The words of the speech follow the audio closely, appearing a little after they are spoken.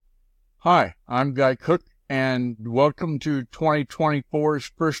Hi, I'm Guy Cook, and welcome to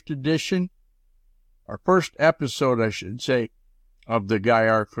 2024's first edition, our first episode, I should say, of the Guy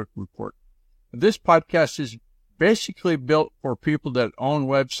R. Cook Report. This podcast is basically built for people that own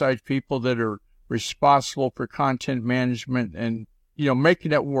websites, people that are responsible for content management and,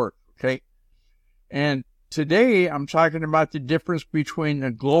 making it work, okay? And today I'm talking about the difference between a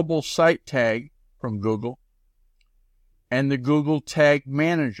global site tag from Google and the Google Tag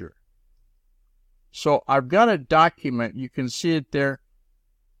Manager. So I've got a document. You can see it there.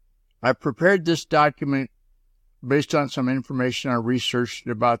 I prepared this document based on some information I researched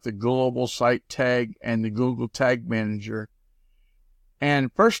about the global site tag and the Google Tag Manager.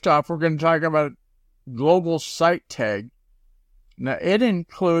 And first off, we're going to talk about global site tag. Now,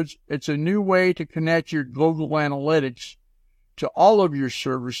 it's a new way to connect your Google Analytics to all of your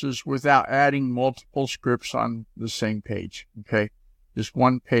services without adding multiple scripts on the same page, okay? Just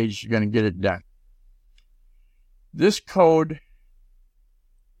one page is going to get it done. This code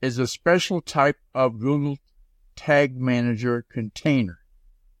is a special type of Google Tag Manager container.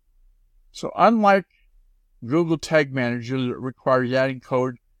 So unlike Google Tag Manager that requires adding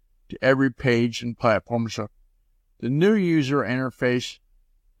code to every page and platform, so the new user interface,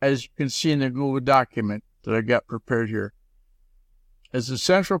 as you can see in the Google document that I got prepared here, is a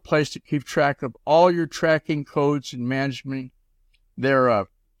central place to keep track of all your tracking codes and management thereof.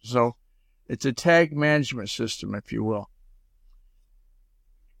 So it's a tag management system, if you will.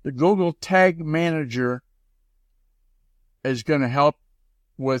 The Google Tag Manager is going to help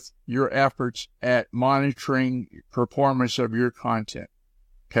with your efforts at monitoring performance of your content,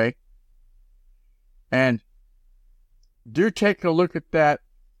 okay? And do take a look at that.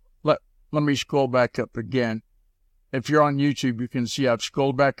 Let me scroll back up again. If you're on YouTube, you can see I've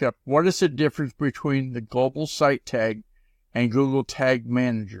scrolled back up. What is the difference between the global site tag and Google Tag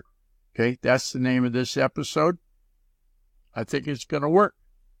Manager? Okay, that's the name of this episode. I think it's going to work.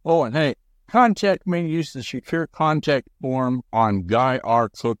 Oh, and hey, contact me. Use the secure contact form on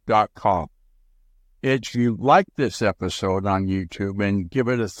GuyRCook.com. If you like this episode on YouTube, and give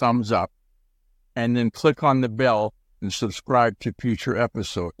it a thumbs up, and then click on the bell and subscribe to future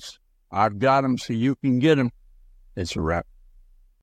episodes. I've got them so you can get them. It's a wrap.